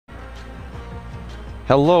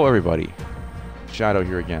Hello everybody, Shadow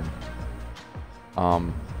here again.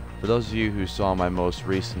 For those of you who saw my most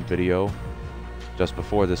recent video, just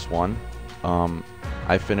before this one,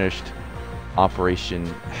 I finished Operation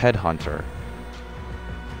Headhunter.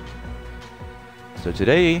 So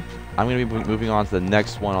today, I'm going to be moving on to the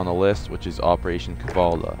next one on the list, which is Operation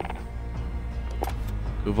Kuvalda.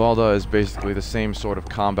 Kuvalda is basically the same sort of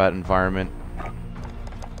combat environment,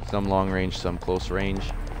 some long range, some close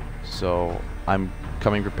range. So I'm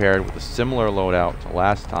coming prepared with a similar loadout to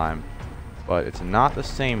last time, but it's not the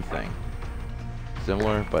same thing.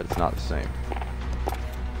 Similar, but it's not the same.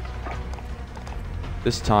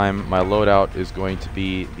 This time, my loadout is going to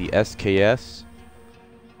be the SKS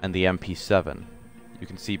and the MP7. You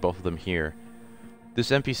can see both of them here. This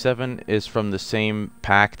MP7 is from the same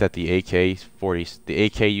pack that the AK-40, the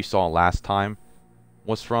AK you saw last time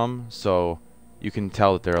was from, so you can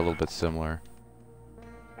tell that they're a little bit similar.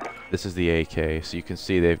 This is the AK, so you can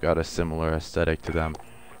see they've got a similar aesthetic to them.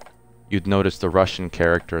 You'd notice the Russian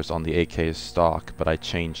characters on the AK's stock, but I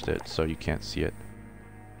changed it so you can't see it.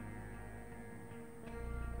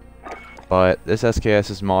 But this SKS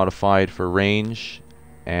is modified for range,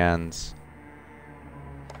 and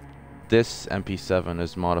this MP7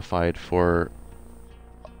 is modified for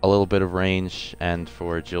a little bit of range and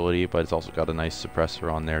for agility, but it's also got a nice suppressor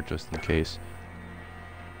on there just in case.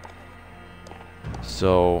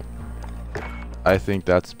 So I think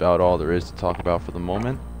that's about all there is to talk about for the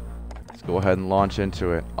moment. Let's go ahead and launch into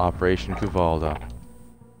it. Operation Kuvalda.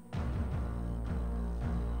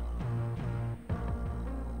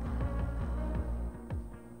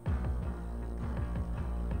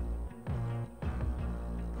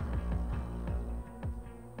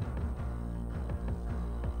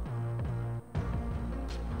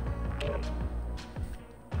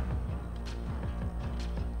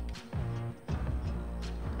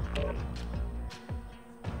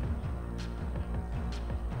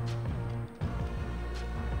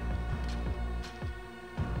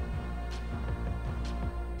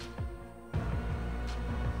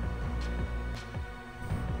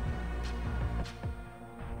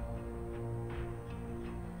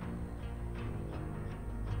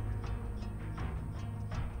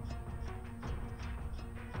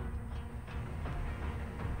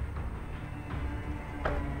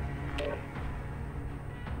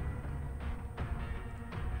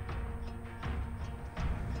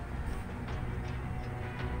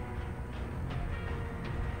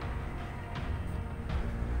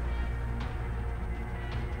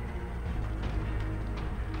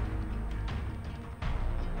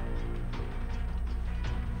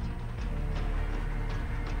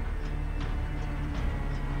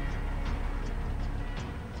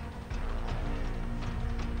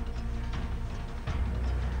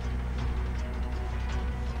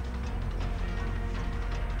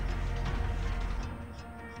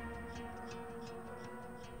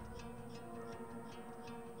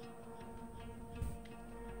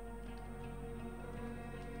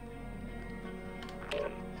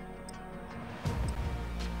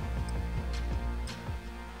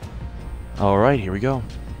 Alright, here we go.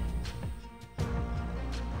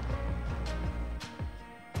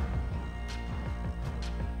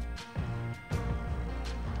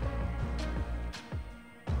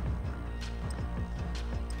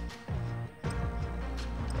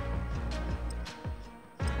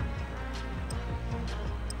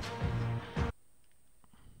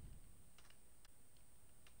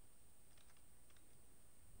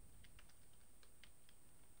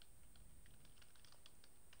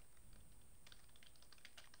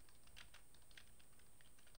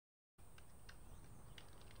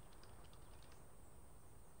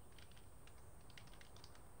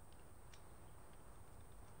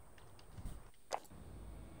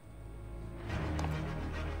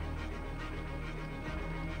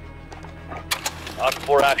 On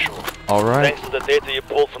 4 actual. Alright. Thanks to the data you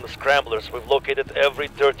pulled from the scramblers, we've located every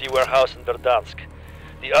dirty warehouse in Verdansk.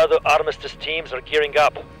 The other Armistice teams are gearing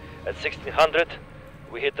up. At 1600,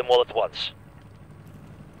 we hit them all at once.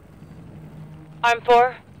 Arm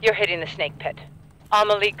 4, you're hitting the Snake Pit.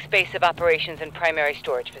 Alma League's base of operations and primary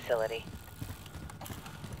storage facility.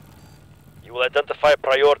 You will identify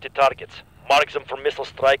priority targets, mark them for missile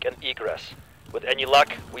strike and egress. With any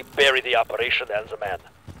luck, we bury the operation and the man.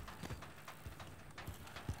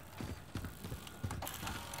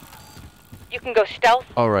 You can go stealth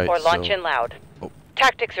Alright, or launch so in loud. Oh.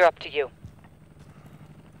 Tactics are up to you.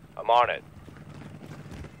 I'm on it.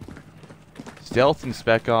 Stealth in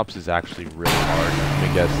Spec Ops is actually really hard. Let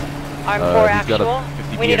me guess. Arm 4 he's got a actual.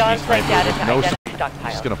 50 We need BMP on-site sniper data with to no identify I'm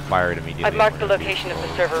stockpile. just gonna fire it immediately. I've marked the location of the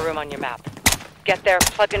server room on your map. Get there,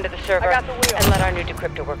 plug into the server, I got the wheel. and let our new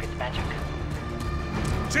decryptor work its magic.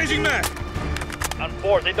 Changing mag. On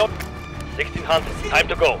board, they don't... 1600, time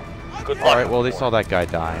to go. Good luck. Alright, well, they saw that guy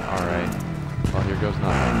die. Alright. Well, here goes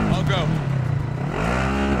nothing. I'll go.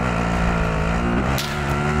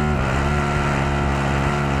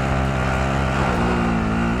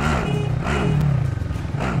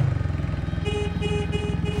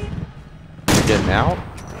 Getting out?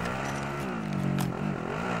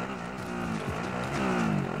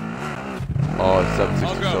 Oh, it's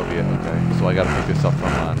 760 Soviet. Okay, so I gotta pick this up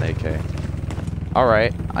from an AK.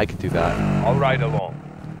 Alright, I could do that. I'll ride along.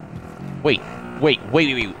 Wait.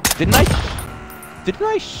 Didn't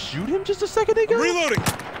I shoot him just a second ago? I'm reloading. My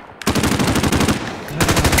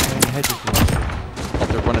head just went. Oh,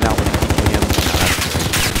 they're running out with PKM.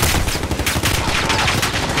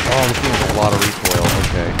 Oh, this thing has a lot of recoil.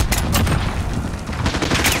 Okay.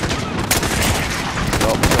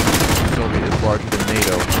 Well, Soviet is larger than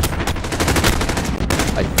NATO.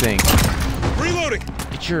 I think. Reloading.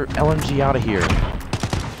 Get your LMG out of here.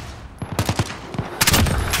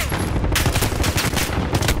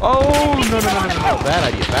 Oh, no.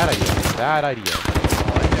 Bad idea.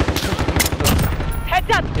 Heads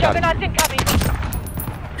up, Juggernauts incoming!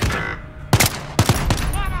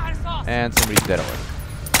 And somebody's dead already.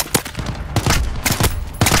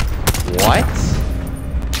 What?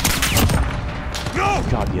 No!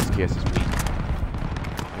 God, the SKS is weak.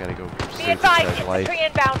 I gotta go Be save this advised, guy's life. infantry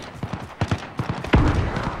inbound.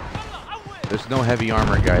 There's no heavy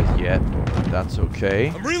armor guys yet. That's okay.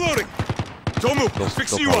 I'm reloading. Don't move. They'll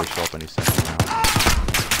Fix you probably up. show up any second now.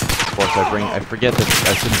 Of course, I forget that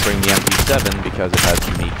I shouldn't bring the MP7 because it has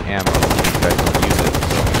unique ammo. These guys don't use it,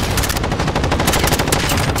 so.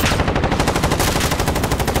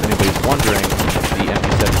 If anybody's wondering, the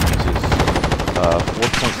MP7 uses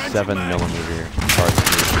 4.7 millimeter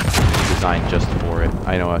cartridge designed just for it.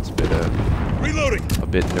 I know that's a bit Reloading. a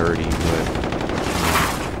bit nerdy,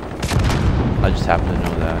 but I just happen to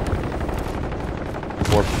know that.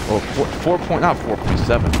 4.7,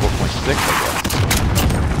 4.6, I guess.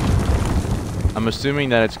 I'm assuming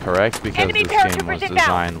that it's correct because Enemy this game was paratroopers inbound.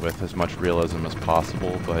 designed with as much realism as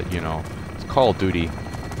possible, but you know, it's Call of Duty.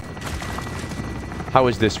 How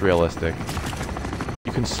is this realistic?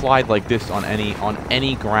 You can slide like this on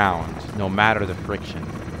any ground, no matter the friction.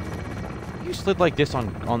 If you slid like this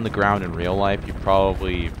on the ground in real life, you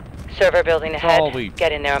probably Server building ahead.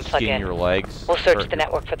 Get in there and plug skin in. your legs. We'll search or the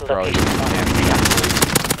network for the probably location.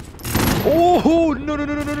 Oh no!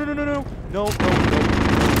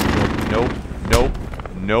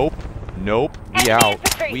 Nope. We Enemy out.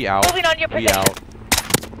 infantry. We out. Moving on your We position. out.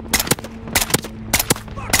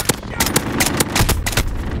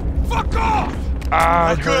 Fuck off.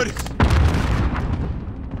 Ah, Not it good. hurts.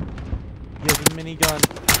 He has a minigun.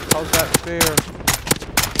 How's that fair?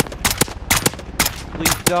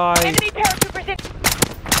 Please die. Enemy paratroopers in.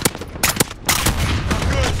 Not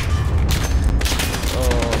good.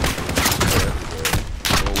 Oh.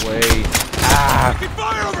 Go away. Ah! Taking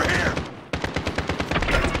fire over here.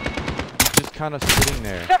 He's just kind of sitting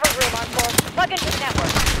there. Server room on board. Plug into the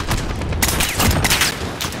network.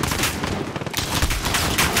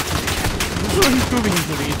 He's moving.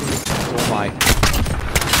 Oh my.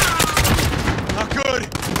 Not good.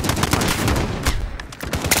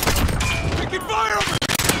 Taking fire over.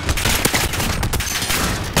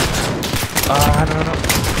 No. Go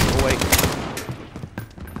away.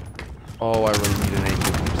 Oh, I really need an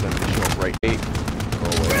AK-47 to show up right. Hey. Go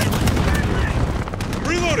away. I'm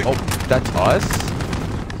reloading. Oh, that's us?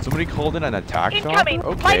 Somebody called in an attack Incoming.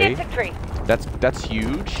 chopper? Light Okay. infantry. That's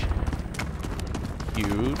huge.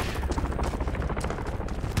 Huge.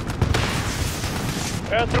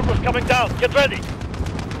 Paratroopers coming down. Get ready.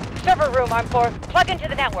 Server room on board. Plug into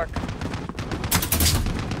the network.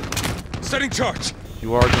 Setting charge.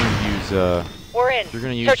 You are going to use We're in. you're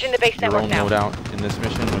going to use Searching the base your network own now. loadout in this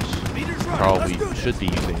mission, which Meters right. probably Let's do should this. be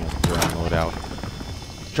using your own loadout.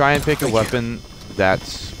 Try and pick a Thank you. weapon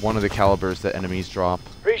that's one of the calibers that enemies drop.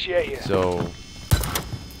 Appreciate you. So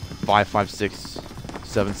 5.56,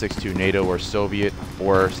 7.62 NATO or Soviet,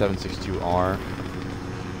 or 7.62R,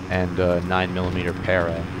 and 9mm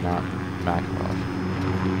Para, not Makarov.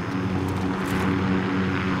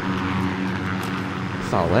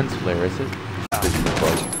 It's not a lens flare, is it?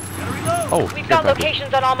 Oh, We've care got package.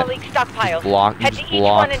 locations on all Malik stockpiles. block- you Head just to each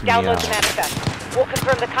one and blocked me download out. the manifest. We'll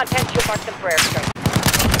confirm the contents. You'll mark them for airstrike.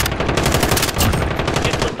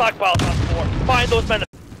 Get the stockpiles on board. Find those men.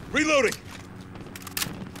 Reloading.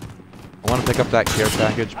 I want to pick up that care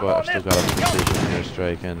package, but I've still got a precision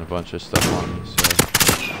airstrike and a bunch of stuff on me, so...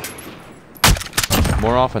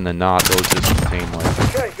 More often than not, those just contain, like,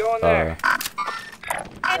 Okay, go in there.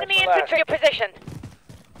 infantry position.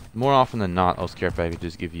 More often than not, those care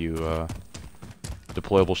packages give you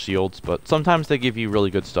deployable shields, but sometimes they give you really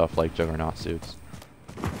good stuff like Juggernaut suits.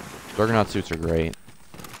 Juggernaut suits are great.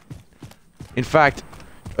 In fact,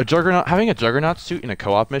 having a Juggernaut suit in a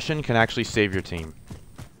co-op mission can actually save your team.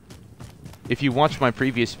 If you watched my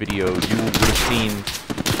previous video, you would have seen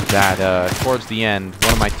that towards the end,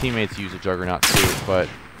 one of my teammates used a Juggernaut suit, but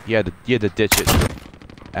he had to ditch it,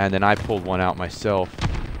 and then I pulled one out myself,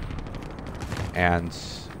 and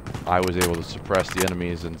I was able to suppress the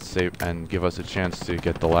enemies and give us a chance to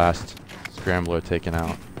get the last scrambler taken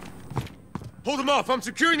out. Hold them off. I'm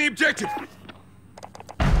securing the objective.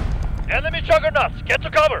 Enemy Juggernauts, get to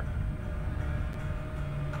cover.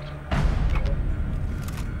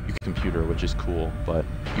 You can computer, which is cool, but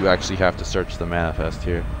you actually have to search the manifest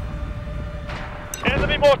here.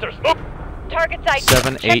 Enemy mortars, move. Target's ID.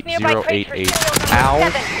 78088. Ow.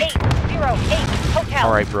 7808 hotel.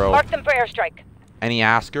 Alright, bro. Mark them for airstrike. Any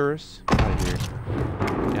askers? Out of here.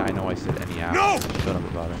 Yeah, I know I said any askers. No! Shut up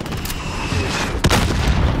about it.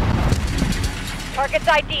 Target's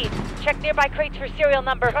ID. Check nearby crates for serial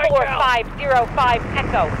number 4505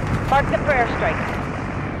 Echo. Mark them for airstrike.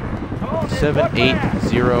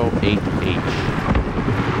 78088.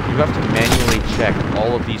 You have to manually check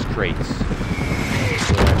all of these crates.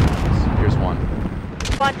 Here's one.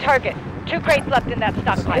 On target. 2 crates left in that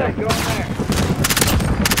stockpile.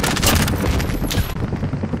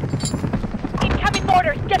 Incoming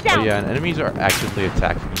mortars, get down! Oh yeah, and enemies are actively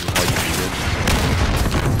attacking you while you do this.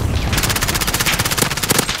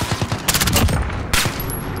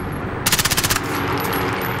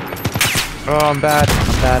 Oh, I'm bad. Okay.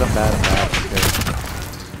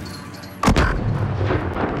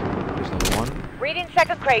 There's another one. Reading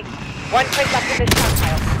second crate. 1 crate left in this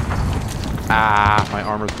stockpile. Ah, my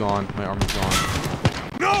armor's gone.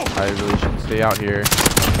 No! I really shouldn't stay out here.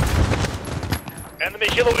 Enemy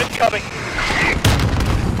helo incoming.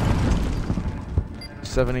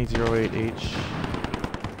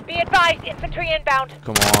 78088H. Be advised, infantry inbound.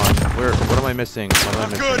 Come on. What am I missing? What am I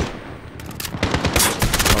missing? Good.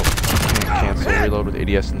 Oh, can't cancel reload with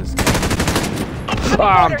ADS in this game.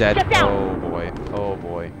 Ah, I'm dead. Oh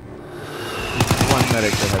boy. One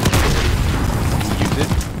medic that has he used it?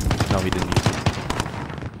 No, he didn't use it.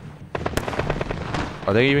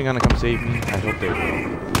 Are they even gonna come save me? I hope they will.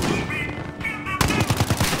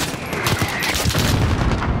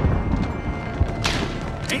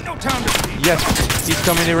 Ain't no time to... Yes, he's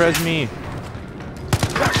coming to res me.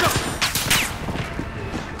 Back up!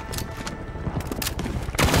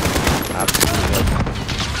 Absolutely.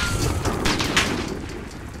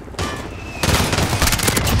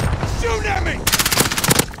 Shoot at me!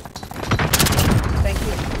 Thank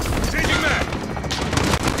you. Changing mag!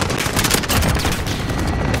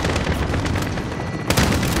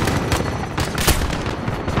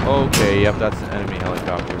 Okay, yep, that's an enemy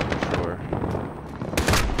helicopter for sure.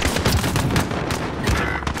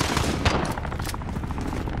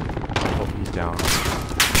 Oh, he's down.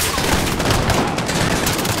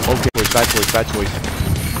 Okay, bad choice.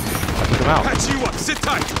 I took him out. Patch you up! Sit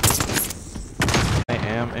tight! I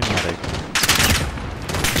am a medic.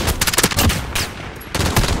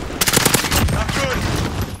 Not good!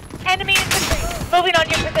 Enemy infantry. Moving on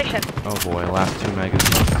your position. Oh boy, last 2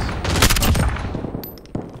 magazines.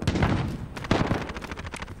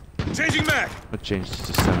 Changing mag! I'll change this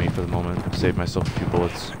to semi for the moment. Save myself a few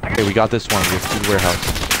bullets. Okay, we got this one. We have 2 warehouse.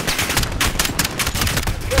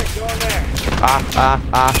 Good, go on there.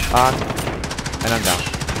 And I'm down.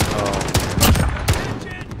 Oh.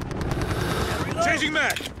 Changing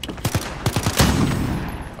mag!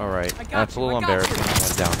 Alright. That's a little embarrassing. I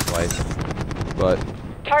went down twice. But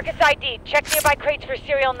Target's ID. Check nearby crates for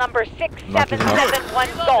serial number Knock him out. 6771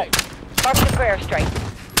 Golf. Mark them for airstrike.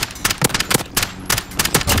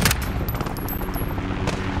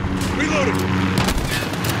 Reloading!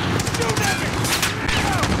 Shoot at me!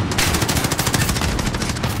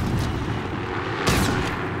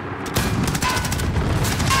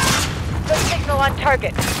 Good signal on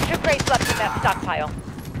target. 2 crates left in that stockpile.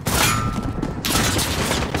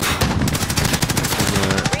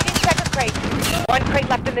 Reading second crate. 1 crate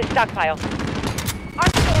left in this stockpile.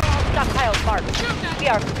 Arsenal are all stockpiles marked. We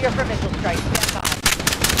are clear for missile strike. Stand by.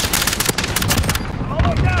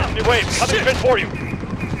 Almost down. Enemy wave coming straight for you.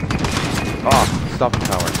 ah, stop the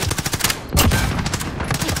tower.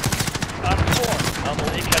 On 4.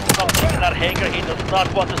 Malik has something in that hangar he does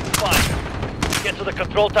not want us to find. Get to the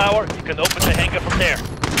control tower, you can open the hangar from there.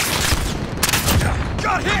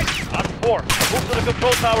 Got hit! On 4. Move to the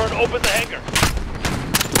control tower and open the hangar.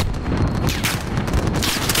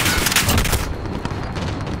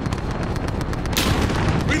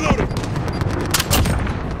 Reloading!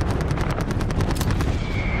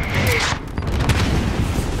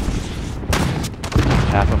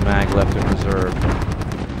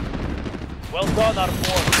 down our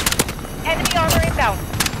force. Enemy armor inbound.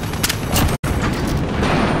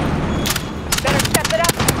 Better step it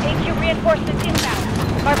up. AQ reinforcements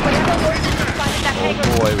inbound. Mark whatever works you can find in that hangar. Oh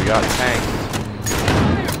boy, we got tanks.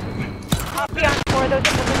 Copy on 4 of those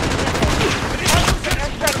in the ballistic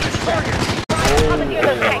airstrike is clear. Commandeer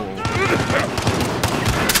those tanks.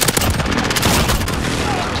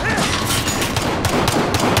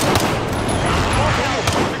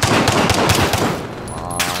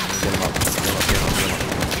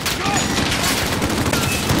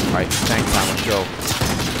 Alright, tank time, let's go.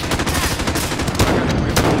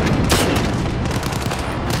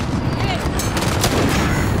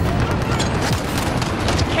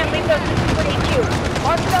 Can't leave those systems for AQ.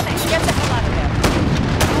 Mark them and get the hell out of there.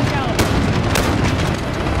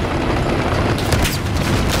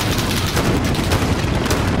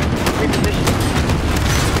 Reposition.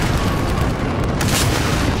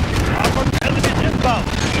 Armored element inbound.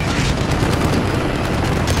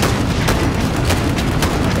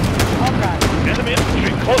 Alright. Enemy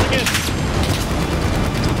infantry closing in.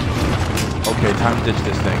 Okay, time to ditch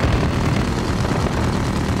this thing.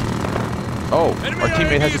 Oh, Enemy our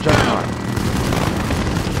teammate has a IED juggernaut.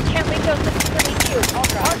 Can't leave those systems for AQ.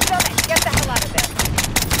 Mark them and get the hell out of there.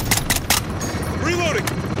 Reloading.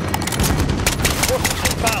 Forces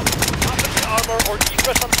inbound. Offensive armor or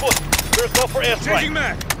egress on foot. There's go for airstrike. Changing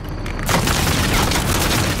mag.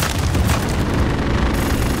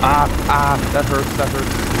 That hurts, that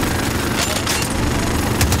hurts.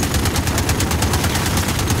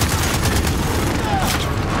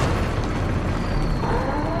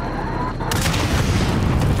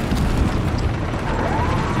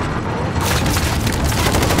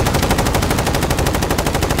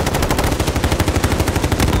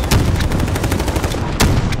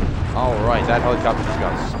 Alright, that helicopter just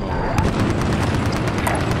got smoked.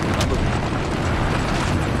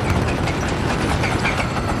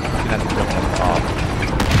 That's the jump on the top.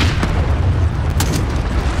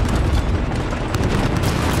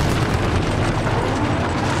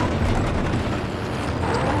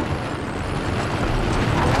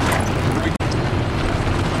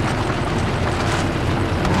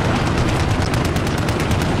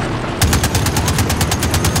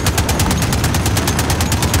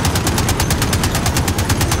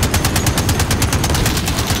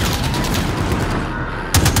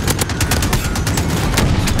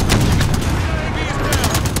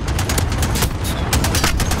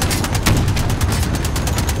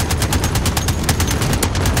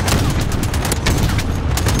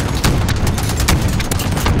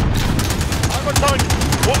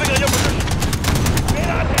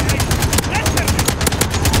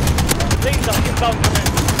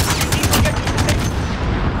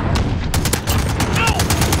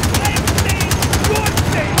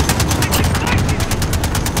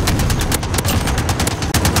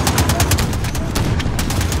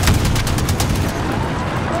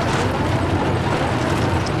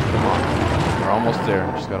 Almost there.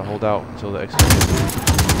 Just gotta hold out until the exit.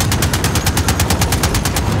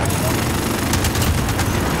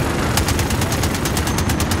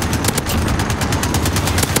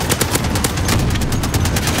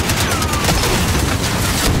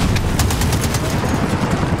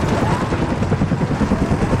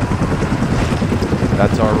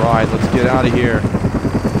 That's our ride. Let's get out of here.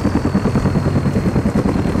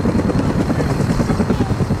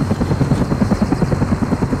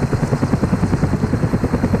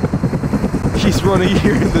 He's running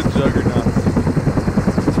here in the juggernaut.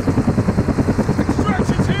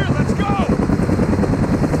 Extraction's here. Let's go.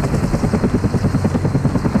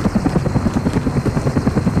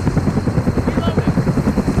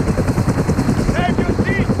 Save your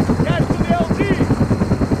seat. Catch to the LT.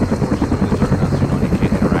 Unfortunately, the juggernauts, he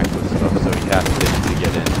can't interact with stuff, so he has to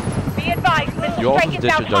get in. Be advised, missile You also strike is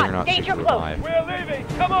ditch out a hot. juggernaut to Danger close. survive. We're leaving.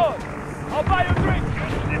 Come on. I'll buy you a drink.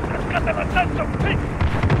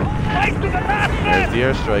 Right to the last There's the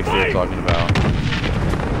airstrikes they were talking about.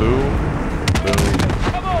 Boom, boom,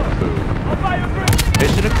 Come on. boom. I'll buy you a drink.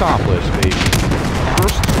 Mission accomplished, baby.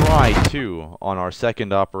 First try, too, on our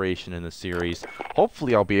second operation in the series.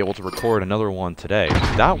 Hopefully I'll be able to record another one today.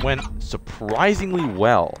 That went surprisingly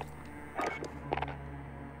well.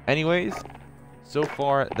 Anyways, so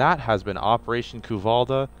far that has been Operation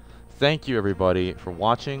Kuvalda. Thank you everybody for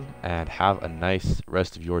watching, and have a nice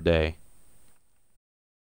rest of your day.